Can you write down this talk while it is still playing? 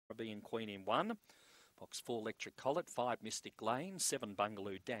Caribbean Queen in 1. Box 4, Electric Collet. 5, Mystic Lane. 7,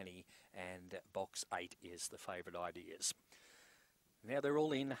 Bungaloo Danny. And box 8 is the favourite Ideas. Now they're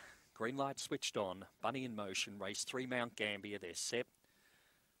all in. Green light switched on. Bunny in motion. Race 3, Mt-Gambier. They're set.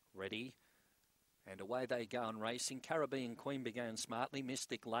 Ready. And away they go on racing. Caribbean Queen began smartly.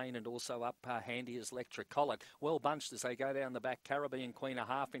 Mystic Lane and also up handy as Electric Collet. Well bunched as they go down the back. Caribbean Queen a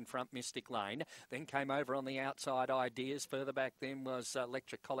half in front. Mystic Lane. Then came over on the outside Ideas. Further back then was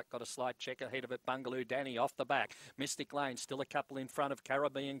Electric Collet. Got a slight check ahead of it. Bungaloo Danny off the back. Mystic Lane still a couple in front of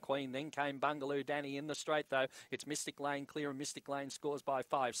Caribbean Queen. Then came Bungaloo Danny in the straight though. It's Mystic Lane clear and Mystic Lane scores by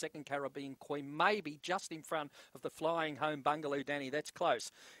 5. Second Caribbean Queen maybe just in front of the flying home Bungaloo Danny. That's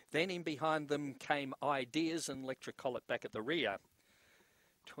close. Then in behind them came Ideas and Electric Collet back at the rear.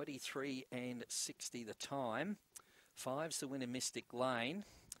 23 and 60 the time. 5's the winner, Mystic Lane.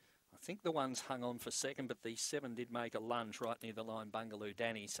 I think the one's hung on for second, but the 7 did make a lunge right near the line, Bungaloo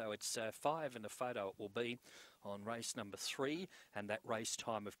Danny. So it's 5 and a photo it will be on race number 3. And that race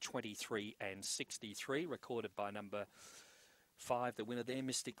time of 23 and 63, recorded by number 5, the winner there,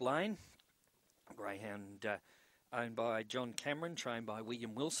 Mystic Lane. Greyhound owned by John Cameron, trained by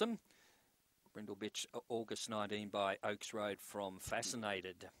William Wilson. Brindlebitch, August 19 by Oaks Road from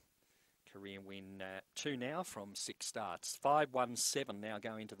Fascinated. Career win 2 now from 6 starts. 5-1-7 now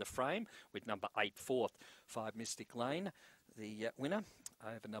going to the frame with number 8 fourth. 5 Mystic Lane, the winner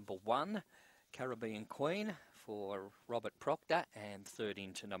over number 1 Caribbean Queen for Robert Proctor, and third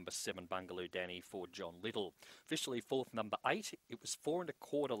into number 7 Bungaloo Danny for John Little. Officially fourth number 8. It was 4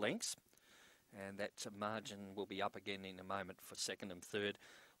 1/4 lengths. And that margin will be up again in a moment for second and third.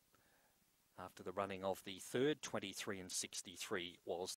 After the running of the third, 23 and 63 was